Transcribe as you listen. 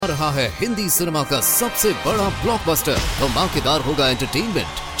रहा है हिंदी सिनेमा का सबसे बड़ा ब्लॉकबस्टर। धमाकेदार होगा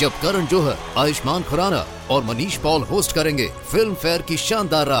एंटरटेनमेंट जब करण जौहर, आयुष्मान खुराना और मनीष पॉल होस्ट करेंगे फिल्म फेयर की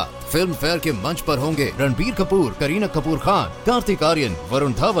शानदार रात। फिल्म फेयर के मंच पर होंगे रणबीर कपूर, करीना कपूर खान, कार्तिक आर्यन,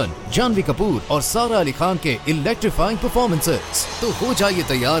 वरुण धवन, जानवी कपूर और सारा अली खान के इलेक्ट्रीफाइंग परफॉर्मेंसेस। तो हो जाइए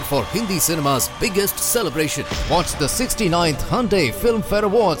तैयार for Hindi cinema's biggest celebration. Watch the 69th Hyundai Film Fair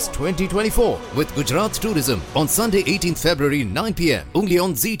Awards 2024 with Gujarat Tourism on Sunday 18th February 9 p.m. only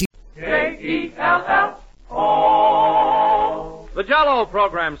on ZT. J-E-L-L-O. The Jell-O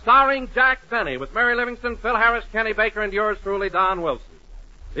program starring Jack Benny with Mary Livingston, Phil Harris, Kenny Baker, and yours truly, Don Wilson.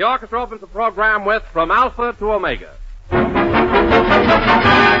 The orchestra opens the program with From Alpha to Omega.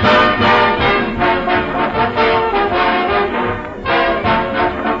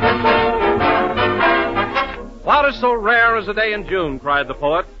 What is so rare as a day in June, cried the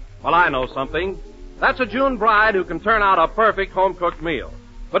poet. Well, I know something. That's a June bride who can turn out a perfect home-cooked meal.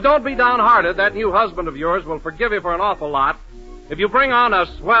 But don't be downhearted. That new husband of yours will forgive you for an awful lot if you bring on a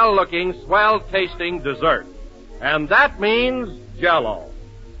swell-looking, swell-tasting dessert. And that means Jell-O.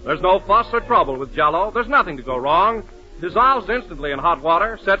 There's no fuss or trouble with Jell-O. There's nothing to go wrong. Dissolves instantly in hot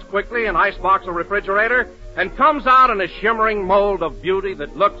water, sets quickly in icebox or refrigerator, and comes out in a shimmering mold of beauty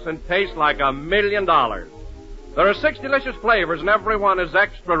that looks and tastes like $1 million. There are 6 delicious flavors, and every one is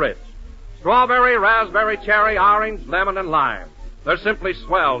extra rich. Strawberry, raspberry, cherry, orange, lemon, and lime. They're simply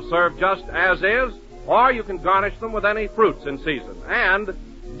swell, served just as is, or you can garnish them with any fruits in season. And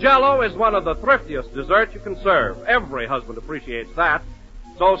Jell-O is one of the thriftiest desserts you can serve. Every husband appreciates that.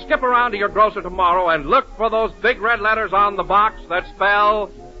 So skip around to your grocer tomorrow and look for those big red letters on the box that spell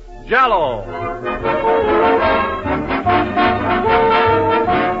Jell-O.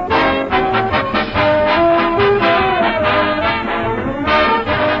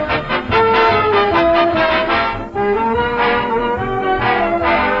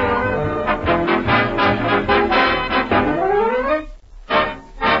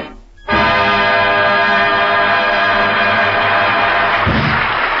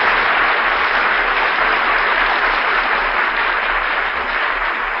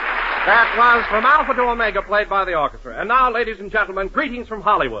 That was From Alpha to Omega, played by the orchestra. And now, ladies and gentlemen, greetings from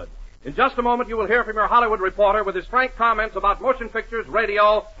Hollywood. In just a moment, you will hear from your Hollywood reporter with his frank comments about motion pictures,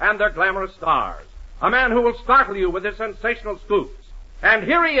 radio, and their glamorous stars. A man who will startle you with his sensational scoops. And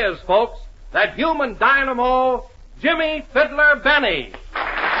here he is, folks, that human dynamo, Jimmy Fiddler Benny.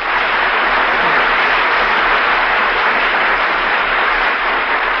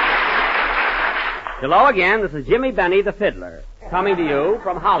 Hello again, this is Jimmy Benny the Fiddler, coming to you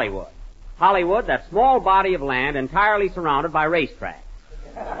from Hollywood. Hollywood, that small body of land entirely surrounded by racetracks.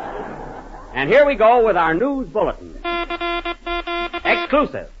 And here we go with our news bulletin.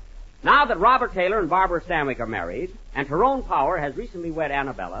 Exclusive. Now that Robert Taylor and Barbara Stanwyck are married, and Tyrone Power has recently wed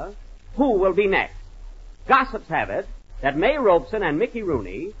Annabella, who will be next? Gossips have it that May Robeson and Mickey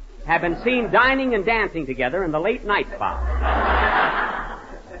Rooney have been seen dining and dancing together in the late night spot.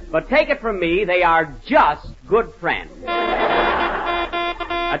 But take it from me, they are just good friends.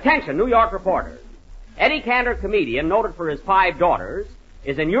 Attention, New York reporters. Eddie Cantor, comedian, noted for his 5 daughters,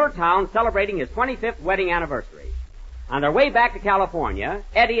 is in your town celebrating his 25th wedding anniversary. On their way back to California,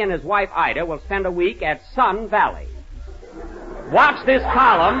 Eddie and his wife Ida will spend a week at Sun Valley. Watch this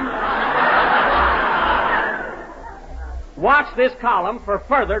column. Watch this column for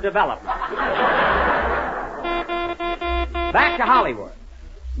further development. Back to Hollywood.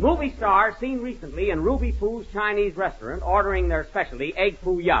 Movie stars seen recently in Ruby Poo's Chinese restaurant ordering their specialty, Egg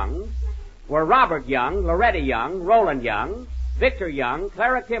Foo Youngs, were Robert Young, Loretta Young, Roland Young, Victor Young,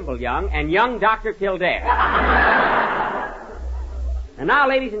 Clara Kimball Young, and young Dr. Kildare. And now,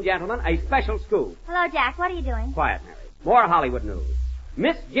 ladies and gentlemen, a special scoop. Hello, Jack. What are you doing? Quiet, Mary. More Hollywood news.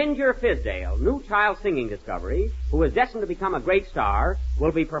 Miss Ginger Fizdale, new child singing discovery, who is destined to become a great star,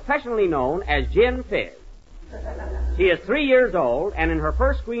 will be professionally known as Gin Fizz. She is 3 years old, and in her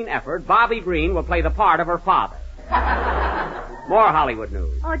first screen effort, Bobby Green will play the part of her father. More Hollywood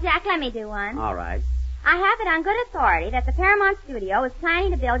news. Oh, Jack, let me do one. All right. I have it on good authority that the Paramount studio is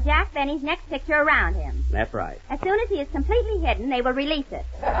planning to build Jack Benny's next picture around him. That's right. As soon as he is completely hidden, they will release it.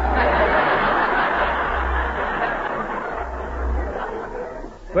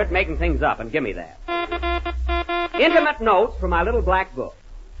 Quit making things up and give me that. Intimate notes from my little black book.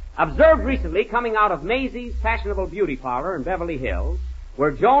 Observed recently coming out of Maisie's fashionable beauty parlor in Beverly Hills were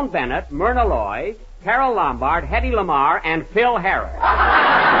Joan Bennett, Myrna Loy, Carol Lombard, Hedy Lamarr, and Phil Harris.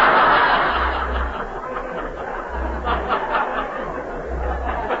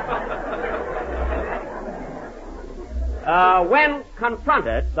 When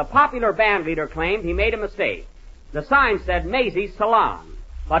confronted, the popular band leader claimed he made a mistake. The sign said Maisie's Salon.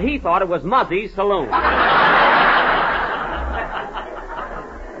 but he thought it was Muzzy's Saloon.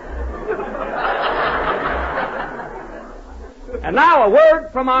 And now a word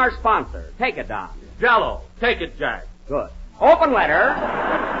from our sponsor. Take it, Don. Jell-O. Take it, Jack. Good. Open letter.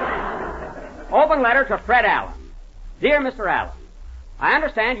 Open letter to Fred Allen. Dear Mr. Allen, I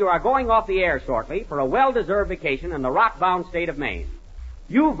understand you are going off the air shortly for a well-deserved vacation in the rock-bound state of Maine.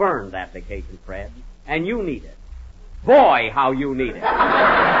 You've earned that vacation, Fred, and you need it. Boy, how you need it.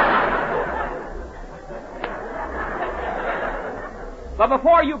 But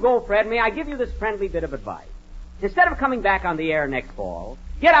before you go, Fred, may I give you this friendly bit of advice? Instead of coming back on the air next fall,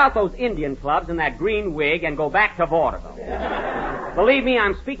 get out those Indian clubs and that green wig and go back to vaudeville. Believe me,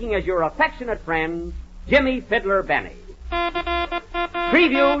 I'm speaking as your affectionate friend, Jimmy Fiddler Benny.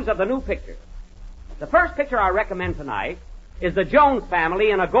 Previews of the new pictures. The first picture I recommend tonight is the Jones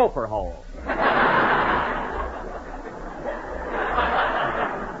family in a gopher hole.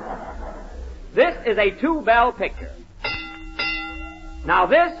 This is a 2-bell picture. Now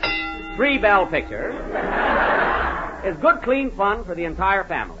this 3-bell picture is good, clean fun for the entire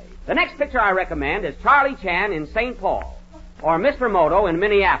family. The next picture I recommend is Charlie Chan in St. Paul, or Mr. Moto in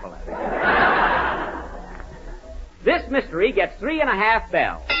Minneapolis. This mystery gets 3.5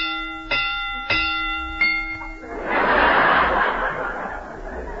 bells.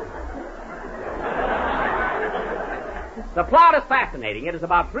 The plot is fascinating. It is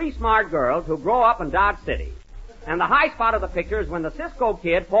about 3 smart girls who grow up in Dodge City. And the high spot of the picture is when the Cisco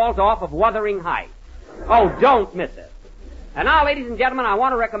Kid falls off of Wuthering Heights. Oh, don't miss it. And now, ladies and gentlemen, I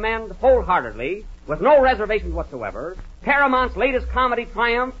want to recommend wholeheartedly, with no reservations whatsoever, Paramount's latest comedy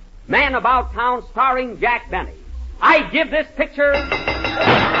triumph, Man About Town, starring Jack Benny. I give this picture...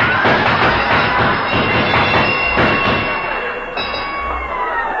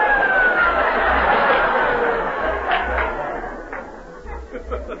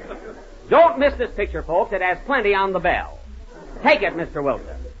 Don't miss this picture, folks. It has plenty on the bell. Take it, Mr.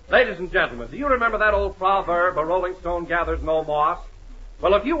 Wilson. Ladies and gentlemen, do you remember that old proverb, a rolling stone gathers no moss?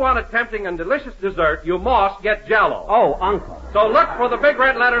 Well, if you want a tempting and delicious dessert, you must get Jell-O. Oh, Uncle. So look for the big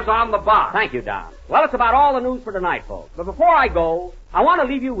red letters on the box. Thank you, Don. Well, it's about all the news for tonight, folks. But before I go, I want to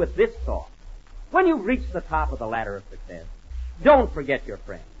leave you with this thought. When you've reached the top of the ladder of success, don't forget your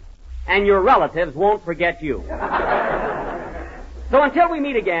friends. And your relatives won't forget you. So until we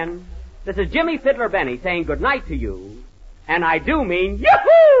meet again, this is Jimmy Fiddler Benny saying good night to you. And I do mean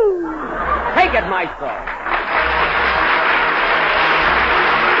yoo-hoo! Take it, Maestro.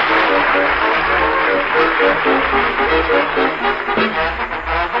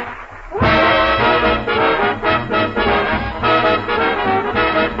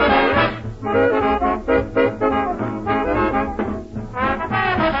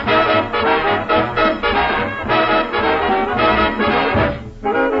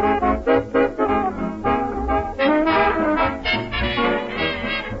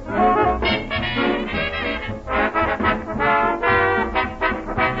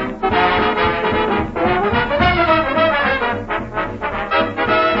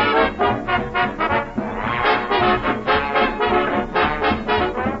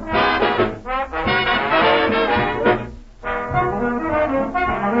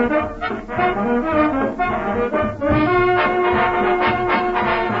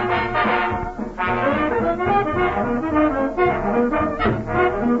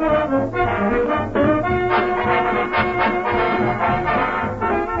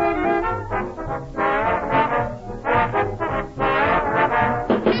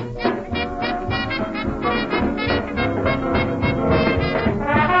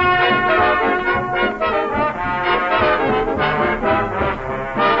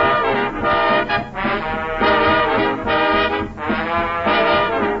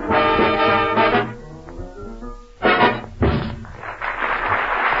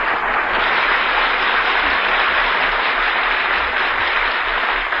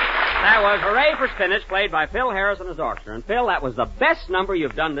 Spinach, played by Phil Harris and his orchestra. And, Phil, that was the best number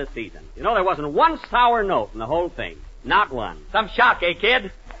you've done this season. You know, there wasn't one sour note in the whole thing. Not one. Some shock, eh,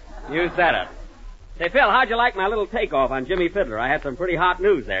 kid? You said it. Say, Phil, how'd you like my little takeoff on Jimmy Fiddler? I had some pretty hot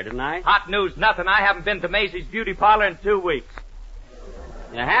news there, didn't I? Hot news, nothing. I haven't been to Maisie's beauty parlor in 2 weeks.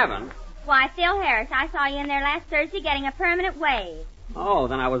 You haven't? Why, Phil Harris, I saw you in there last Thursday getting a permanent wave. Oh,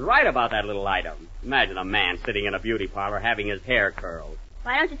 then I was right about that little item. Imagine a man sitting in a beauty parlor having his hair curled.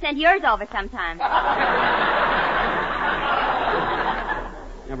 Why don't you send yours over sometime?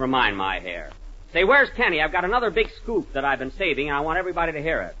 Never mind my hair. Say, where's Kenny? I've got another big scoop that I've been saving, and I want everybody to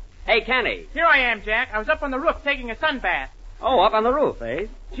hear it. Hey, Kenny. Here I am, Jack. I was up on the roof taking a sun bath. Oh, up on the roof, eh?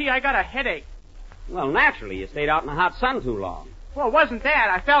 Gee, I got a headache. Well, naturally, you stayed out in the hot sun too long. Well, it wasn't that.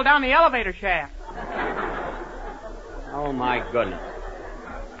 I fell down the elevator shaft. Oh, my goodness.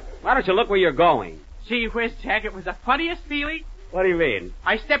 Why don't you look where you're going? Gee whiz, Jack, it was the funniest feeling. What do you mean?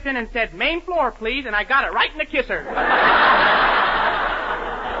 I stepped in and said, main floor, please, and I got it right in the kisser.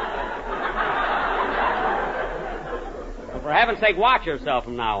 Well, for heaven's sake, watch yourself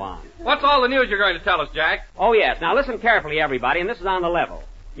from now on. What's all the news you're going to tell us, Jack? Oh, yes. Now, listen carefully, everybody, and this is on the level.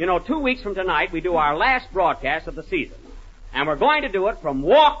 You know, 2 weeks from tonight, we do our last broadcast of the season. And we're going to do it from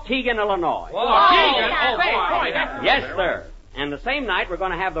Waukegan, Illinois. Waukegan? Boy. Yes, sir. And the same night, we're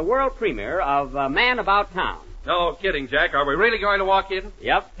going to have the world premiere of Man About Town. No kidding, Jack. Are we really going to walk in?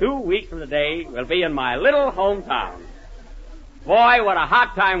 Yep, 2 weeks from today, we'll be in my little hometown. Boy, what a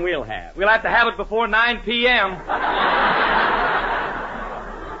hot time we'll have. We'll have to have it before 9 p.m.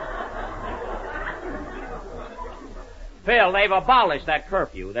 Phil, they've abolished that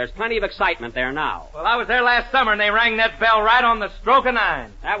curfew. There's plenty of excitement there now. Well, I was there last summer, and they rang that bell right on the stroke of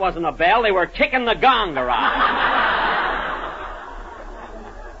 9. That wasn't a bell. They were kicking the gong around.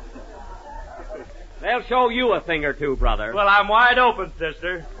 They'll show you a thing or two, brother. Well, I'm wide open,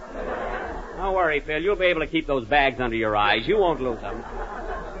 sister. Don't worry, Phil. You'll be able to keep those bags under your eyes. You won't lose them.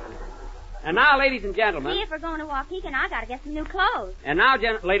 And now, ladies and gentlemen... See, if we're going to Waukegan, I gotta get some new clothes. And now,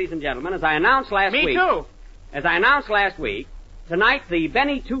 ladies and gentlemen, as I announced last week... Me too. As I announced last week, tonight the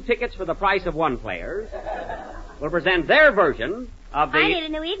Benny 2 tickets for the price of 1 players will present their version of the... I need a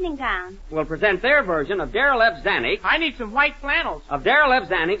new evening gown. Will present their version of Darryl F. Zanuck... I need some white flannels. Of Darryl F.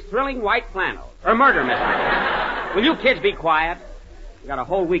 Zanuck's thrilling white flannels. Or murder mystery. Will you kids be quiet? We've got a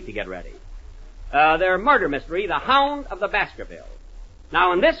whole week to get ready. Their murder mystery, The Hound of the Baskervilles.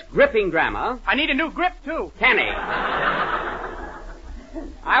 Now, in this gripping drama... I need a new grip, too. Kenny.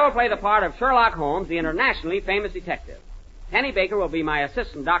 I will play the part of Sherlock Holmes, the internationally famous detective. Kenny Baker will be my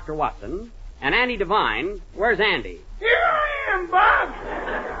assistant, Dr. Watson. And Andy Devine... Where's Andy? Here I am, Bob.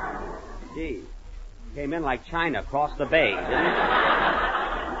 Gee. Came in like China across the bay, didn't it?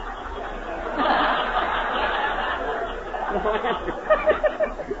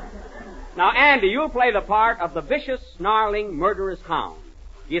 Now, Andy, you'll play the part of the vicious, snarling, murderous hound.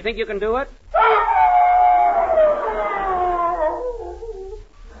 Do you think you can do it?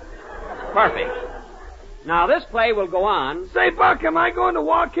 Perfect. Now, this play will go on... Say, Buck, am I going to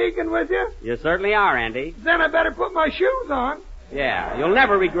Waukegan with you? You certainly are, Andy. Then I better put my shoes on. Yeah, you'll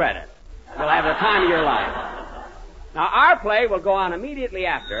never regret it. You'll have the time of your life. Now, our play will go on immediately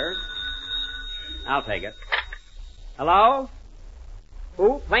after... I'll take it. Hello?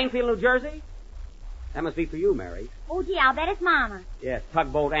 Who? Plainfield, New Jersey? That must be for you, Mary. Oh, gee, I'll bet it's Mama. Yes,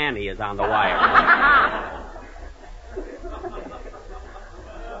 Tugboat Annie is on the wire.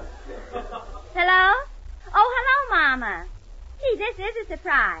 Hello? Oh, hello, Mama. Gee, this is a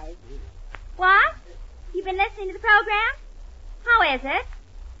surprise. What? You've been listening to the program? How is it?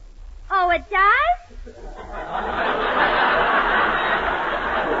 Oh, it does?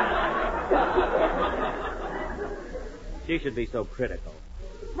 She should be so critical.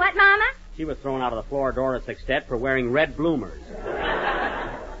 What, Mama? She was thrown out of the Floridora Sextet for wearing red bloomers.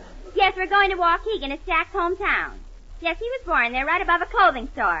 Yes, we're going to Waukegan. It's Jack's hometown. Yes, he was born there right above a clothing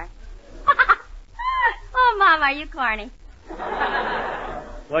store. Oh, Mama, are you corny?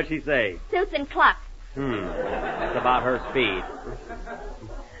 What'd she say? Suits and clucks. That's about her speed.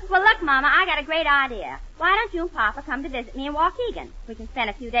 Well, look, Mama, I got a great idea. Why don't you and Papa come to visit me in Waukegan? We can spend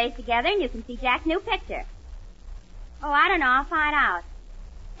a few days together and you can see Jack's new picture. Oh, I don't know. I'll find out.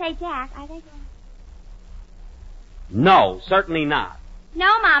 Say, Jack, are they going? No, certainly not.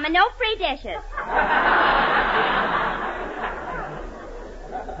 No, Mama, no free dishes.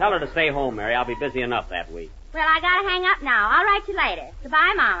 Tell her to stay home, Mary. I'll be busy enough that week. Well, I gotta hang up now. I'll write you later.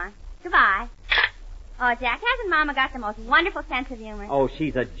 Goodbye, Mama. Goodbye. Oh, Jack, hasn't Mama got the most wonderful sense of humor? Oh,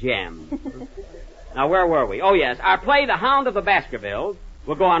 she's a gem. Now, where were we? Oh, yes. Our play, The Hound of the Baskervilles,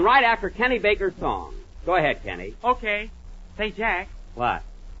 will go on right after Kenny Baker's song. Go ahead, Kenny. Okay. Say, Jack, What?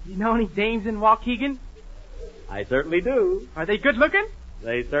 you know any dames in Waukegan? I certainly do. Are they good looking?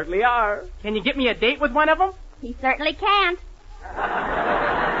 They certainly are. Can you get me a date with one of them? He certainly can't.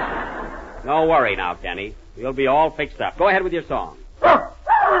 Don't worry now, Kenny. You'll be all fixed up. Go ahead with your song.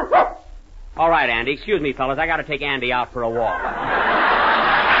 All right, Andy. Excuse me, fellas. I got to take Andy out for a walk.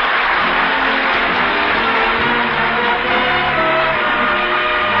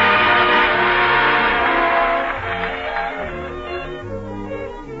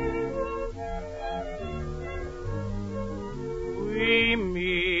 We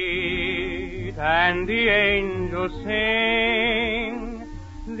meet and the angels sing.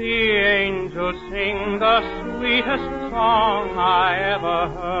 The angels sing the sweetest song I ever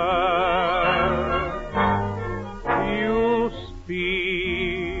heard. You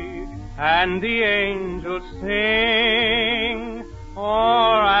and the angels sing?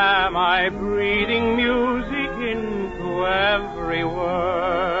 Or am I breathing music into every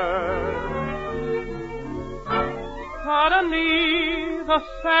word? Suddenly the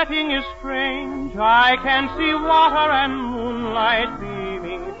setting is strange. I can see water and moonlight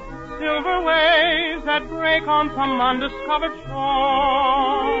beaming, silver waves that break on some undiscovered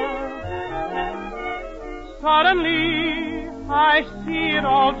shore. Suddenly I see it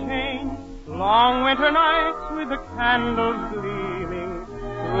all change. Long winter nights with the candles gleaming,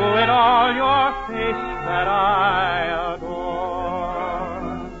 through it all your face that I adore.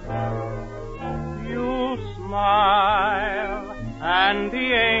 You smile and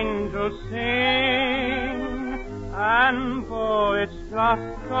the angels sing, and though it's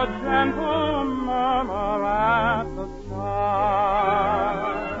just a gentle murmur at the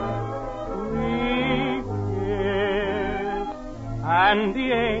start, we kiss and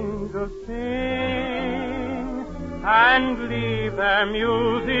the angels sing and leave their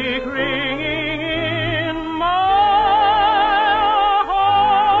music ringing in my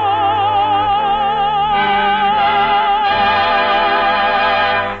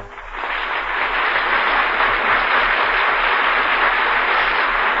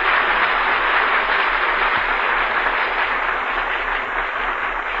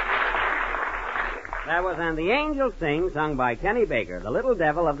That was And the Angels Sing, sung by Kenny Baker, the little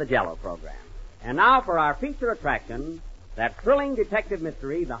devil of the Jello program. And now for our feature attraction, that thrilling detective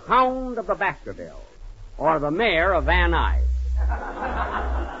mystery, The Hound of the Baskervilles, or The Mayor of Van Nuys.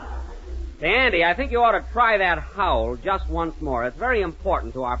 Say, Andy, I think you ought to try that howl just once more. It's very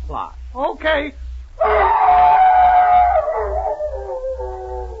important to our plot. Okay.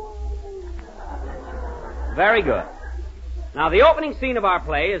 Very good. Now, the opening scene of our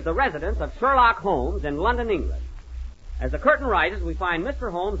play is the residence of Sherlock Holmes in London, England. As the curtain rises, we find Mr.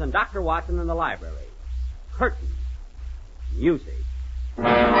 Holmes and Dr. Watson in the library. Curtain. Music.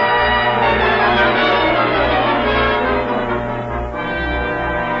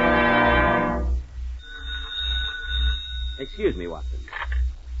 Excuse me, Watson.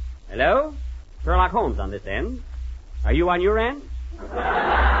 Hello? Sherlock Holmes on this end. Are you on your end?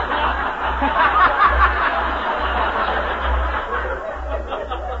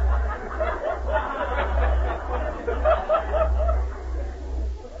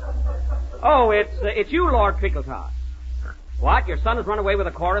 Oh, it's you, Lord Trickletop. What? Your son has run away with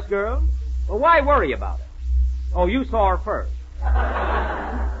a chorus girl? Well, why worry about it? Oh, you saw her first.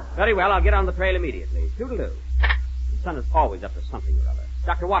 Very well, I'll get on the trail immediately. Toodaloo. Your son is always up to something or other.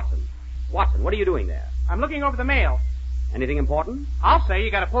 Dr. Watson. Watson, what are you doing there? I'm looking over the mail. Anything important? I'll say you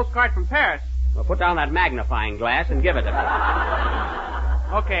got a postcard from Paris. Well, put down that magnifying glass and give it to me.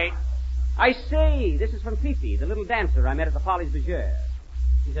 Okay. I say, this is from Fifi, the little dancer I met at the Folies Bergère.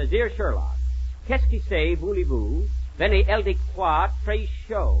 He says, Dear Sherlock, qu'est-ce qui c'est, voulez-vous? Venez elle de quoi très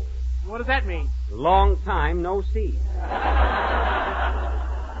chaud. What does that mean? Long time no see.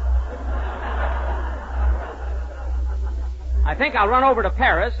 I think I'll run over to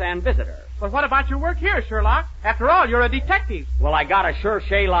Paris and visit her. But what about your work here, Sherlock? After all, you're a detective. Well, I gotta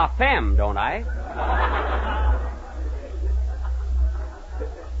chercher la femme, don't I?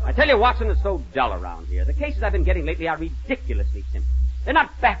 I tell you, Watson, it's so dull around here. The cases I've been getting lately are ridiculously simple. They're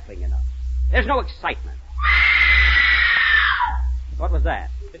not baffling enough. There's no excitement. What was that?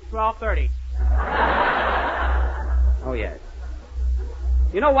 It's 12:30. Oh, yes.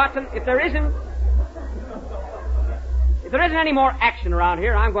 You know, Watson, if there isn't any more action around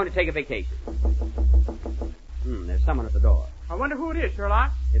here, I'm going to take a vacation. There's someone at the door. I wonder who it is,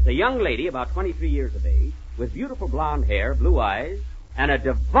 Sherlock. It's a young lady about 23 years of age, with beautiful blonde hair, blue eyes, and a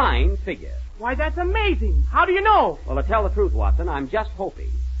divine figure. Why, that's amazing. How do you know? Well, to tell the truth, Watson, I'm just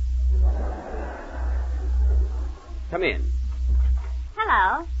hoping. Come in.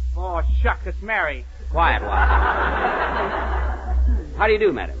 Hello. Oh, shucks, it's Mary. Quiet, Watson. How do you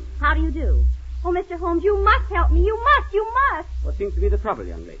do, madam? How do you do? Oh, Mr. Holmes, you must help me. You must. What seems to be the trouble,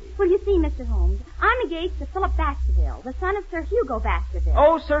 young lady? Well, you see, Mr. Holmes, I'm engaged to Philip Baskerville, the son of Sir Hugo Baskerville.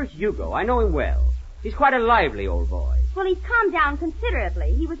 Oh, Sir Hugo. I know him well. He's quite a lively old boy. Well, he's calmed down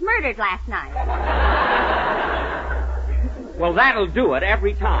considerably. He was murdered last night. Well, that'll do it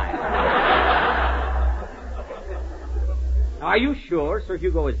every time. Now, are you sure Sir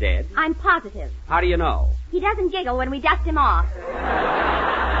Hugo is dead? I'm positive. How do you know? He doesn't giggle when we dust him off.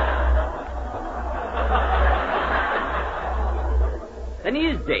 Then he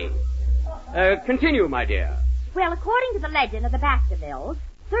is dead. Continue, my dear. Well, according to the legend of the Baskervilles,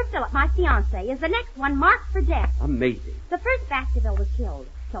 Sir Philip, my fiancé, is the next one marked for death. Amazing. The first Baskerville was killed.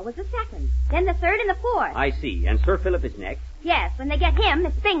 So was the second. Then the third and the fourth. I see. And Sir Philip is next? Yes, when they get him,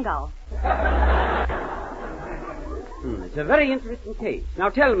 it's bingo. It's a very interesting case. Now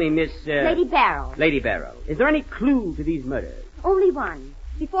tell me, Miss... Lady Barrow. Lady Barrow. Is there any clue to these murders? Only one.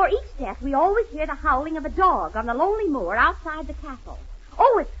 Before each death, we always hear the howling of a dog on the lonely moor outside the castle.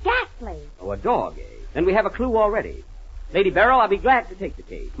 Oh, it's ghastly. Oh, a dog, eh? Then we have a clue already. Lady Barrow, I'll be glad to take the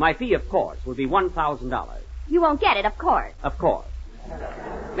case. My fee, of course, will be $1,000. You won't get it, of course. Of course.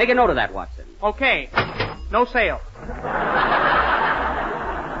 Make a note of that, Watson. Okay. No sale.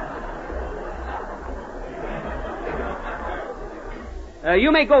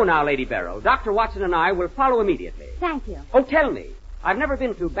 You may go now, Lady Barrow. Dr. Watson and I will follow immediately. Thank you. Oh, tell me. I've never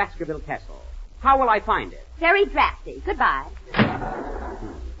been to Baskerville Castle. How will I find it? Very drafty. Goodbye.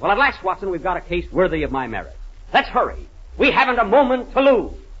 Well, at last, Watson, we've got a case worthy of my merit. Let's hurry. We haven't a moment to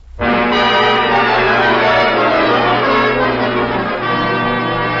lose.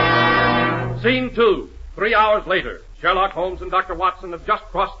 Scene 2. 3 hours later, Sherlock Holmes and Dr. Watson have just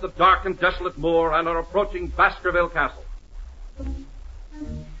crossed the dark and desolate moor and are approaching Baskerville Castle.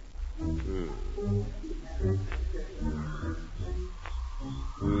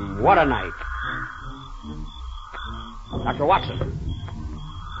 What a night. Dr. Watson.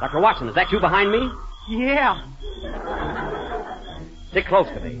 Dr. Watson, is that you behind me? Yeah. Stick close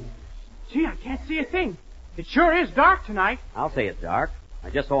to me. Gee, I can't see a thing. It sure is dark tonight. I'll say it's dark. I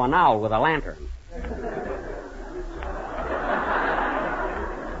just saw an owl with a lantern.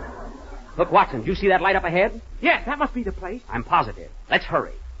 Look, Watson, do you see that light up ahead? Yes, that must be the place. I'm positive. Let's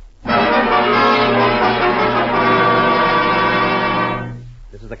hurry.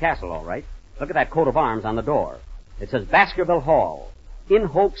 This is the castle, all right. Look at that coat of arms on the door. It says Baskerville Hall. In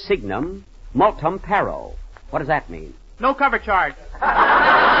hoc signum multum paro. What does that mean? No cover charge.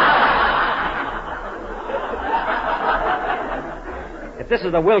 If this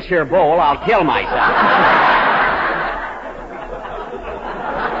is the Wilshire Bowl, I'll kill myself.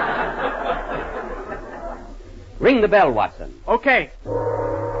 Ring the bell, Watson. Okay.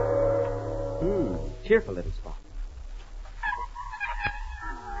 Cheerful little spot.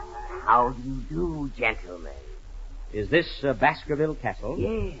 How do you do, gentlemen? Is this Baskerville Castle?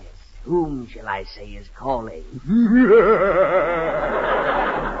 Yes. Whom shall I say is calling?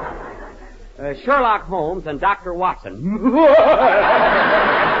 Sherlock Holmes and Dr. Watson.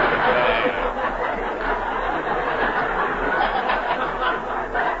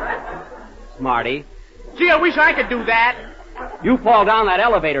 Smarty. Gee, I wish I could do that. You fall down that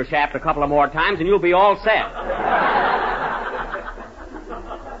elevator shaft a couple of more times and you'll be all set.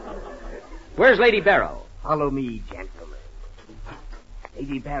 Where's Lady Barrow? Follow me, gentlemen.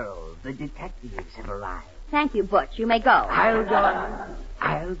 Lady Barrow, the detectives have arrived. Thank you, Butch. You may go. I'll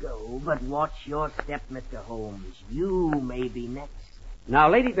go, but watch your step, Mr. Holmes. You may be next. Now,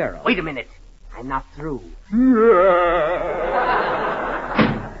 Lady Barrow. Wait a minute. I'm not through.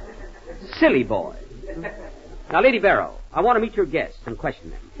 Silly boy. Now, Lady Barrow, I want to meet your guests and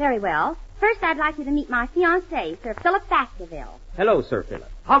question them. Very well. First, I'd like you to meet my fiancé, Sir Philip Baskerville. Hello, Sir Philip.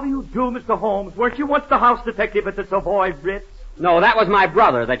 How do you do, Mr. Holmes? Weren't you once the house detective at the Savoy Ritz? No, that was my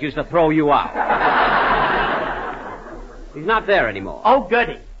brother that used to throw you out. He's not there anymore. Oh,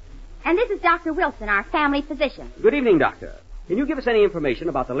 goody. And this is Dr. Wilson, our family physician. Good evening, Doctor. Can you give us any information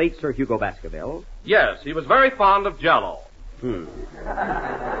about the late Sir Hugo Baskerville? Yes, he was very fond of Jell-O.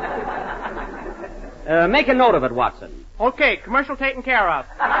 Make a note of it, Watson. Okay, commercial taken care of.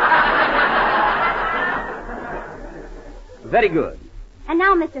 Very good. And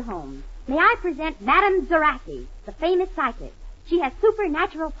now, Mr. Holmes, may I present Madame Zaraki, the famous psychic. She has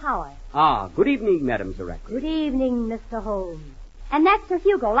supernatural power. Ah, good evening, Madame Zaraki. Good evening, Mr. Holmes. And that's Sir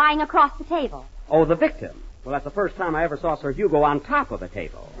Hugo lying across the table. Oh, the victim. Well, that's the first time I ever saw Sir Hugo on top of a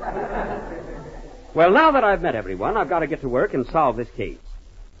table. Well, now that I've met everyone, I've got to get to work and solve this case.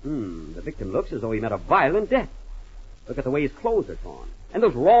 The victim looks as though he met a violent death. Look at the way his clothes are torn. And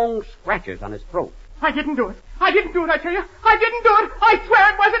those long scratches on his throat. I didn't do it. I didn't do it, I tell you. I didn't do it. I swear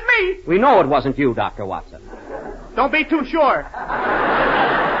it wasn't me. We know it wasn't you, Dr. Watson. Don't be too sure.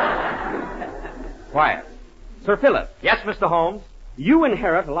 Quiet. Sir Philip. Yes, Mr. Holmes? You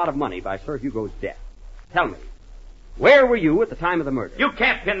inherit a lot of money by Sir Hugo's death. Tell me, where were you at the time of the murder? You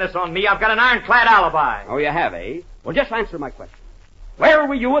can't pin this on me. I've got an ironclad alibi. Oh, you have, eh? Well, just answer my question. Where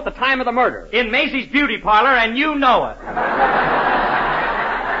were you at the time of the murder? In Maisie's beauty parlor, and you know it.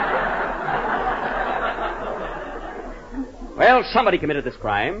 Well, somebody committed this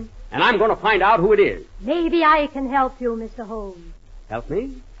crime, and I'm going to find out who it is. Maybe I can help you, Mr. Holmes. Help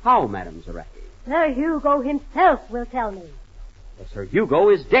me? How, Madame Zaraki? Sir Hugo himself will tell me. Well, Sir Hugo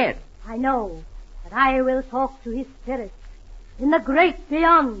is dead. I know, but I will talk to his spirit. in the great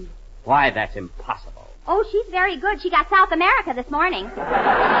beyond. Why, that's impossible. Oh, she's very good. She got South America this morning.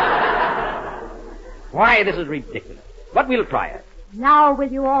 Why, this is ridiculous. But we'll try it. Now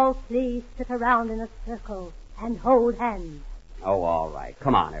will you all please sit around in a circle and hold hands. Oh, all right.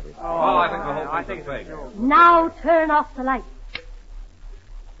 Come on, everybody. Oh, I think the whole thing's fake. Now turn off the lights.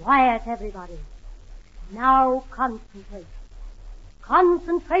 Quiet, everybody. Now concentrate.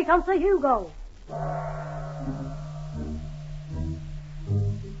 Concentrate on Sir Hugo.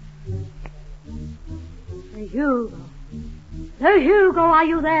 Sir Hugo. Sir Hugo, are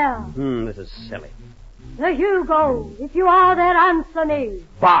you there? This is silly. Sir Hugo, if you are there, answer me.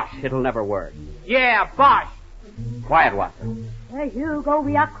 Bosh, it'll never work. Yeah, bosh. Quiet, Watson. Sir Hugo,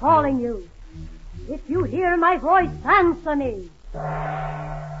 we are calling you. If you hear my voice, answer me.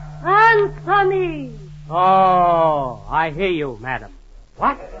 Answer me. Oh, I hear you, madam.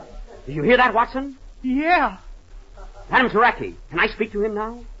 What? Did you hear that, Watson? Yeah. Madam Zaraki, can I speak to him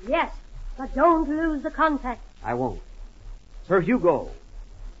now? Yes, but don't lose the contact. I won't. Sir Hugo,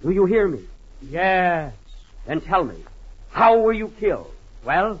 do you hear me? Yes. Then tell me, how were you killed?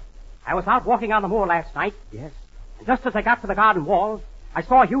 Well, I was out walking on the moor last night. Yes. And just as I got to the garden wall, I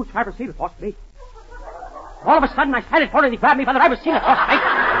saw a huge Baskervilles across me. All of a sudden, I started for him and he grabbed me by the Baskervilles across me.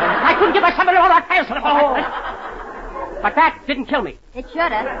 I couldn't get my somebody all that fast. But that didn't kill me. It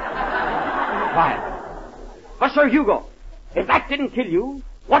should have. Quiet. But, Sir Hugo, if that didn't kill you,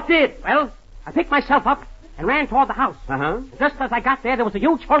 what did? Well, I picked myself up and ran toward the house. Uh-huh. Just as I got there was a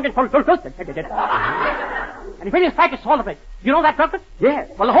huge horn full. And he finished like a all of it. You know that, Drunkard? Yes.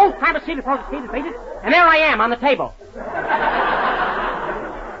 Well, the whole time of scene is faded, and there I am on the table.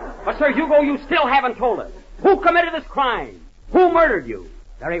 But, Sir Hugo, you still haven't told us. Who committed this crime? Who murdered you?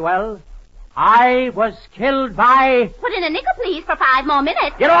 Very well. I was killed by... Put in a nickel, please, for 5 more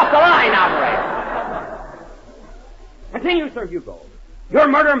minutes. Get off the line, operator. Continue, Sir Hugo. Your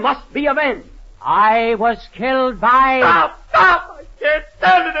murder must be avenged. I was killed by... Stop! I can't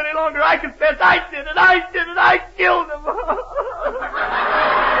stand it any longer. I confess I did it. I killed him.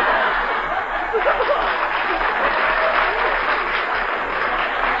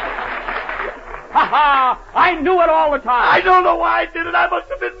 Ha! I knew it all the time. I don't know why I did it. I must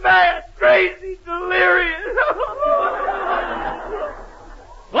have been mad, crazy, delirious.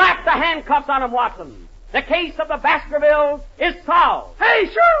 Slap the handcuffs on him, Watson. The case of the Baskervilles is solved. Hey,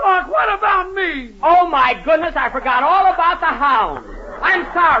 Sherlock, what about me? Oh, my goodness, I forgot all about the Hound. I'm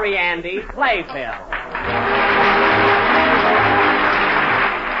sorry, Andy. Play, Phil.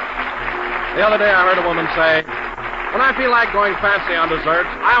 The other day I heard a woman say, when I feel like going fancy on desserts,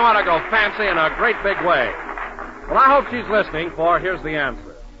 I want to go fancy in a great big way. Well, I hope she's listening, for here's the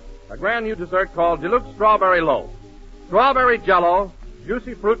answer. A brand new dessert called Deluxe Strawberry Loaf. Strawberry jello,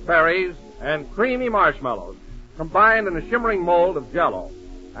 juicy fruit berries, and creamy marshmallows combined in a shimmering mold of jello.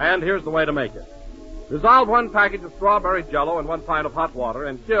 And here's the way to make it. Dissolve 1 package of strawberry jello in 1 pint of hot water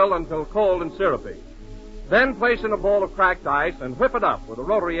and chill until cold and syrupy. Then place in a bowl of cracked ice and whip it up with a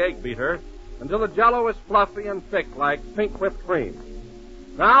rotary egg beater until the jello is fluffy and thick like pink whipped cream.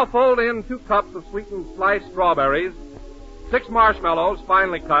 Now fold in 2 cups of sweetened sliced strawberries, 6 marshmallows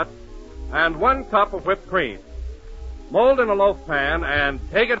finely cut, and 1 cup of whipped cream. Mold in a loaf pan, and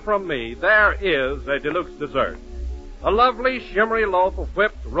take it from me, there is a deluxe dessert. A lovely, shimmery loaf of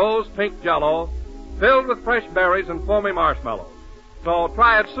whipped rose-pink jello filled with fresh berries and foamy marshmallows. So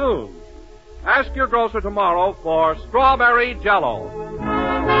try it soon. Ask your grocer tomorrow for strawberry jello.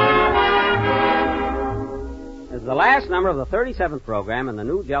 This is the last number of the 37th program in the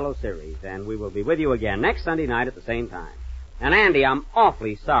new Jello series, and we will be with you again next Sunday night at the same time. And, Andy, I'm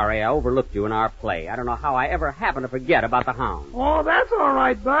awfully sorry I overlooked you in our play. I don't know how I ever happened to forget about the Hound. Oh, that's all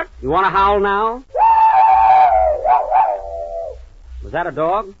right, Buck. You want to howl now? Was that a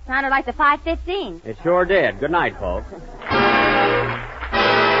dog? Sounded like the 5:15. It sure did. Good night, folks.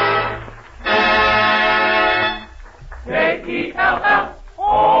 K-E-L-L-O.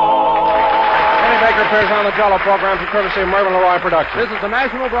 Kenny Baker appears on the Jello program for courtesy of Mervyn LeRoy Productions. This is the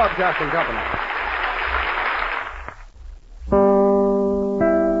National Broadcasting Company.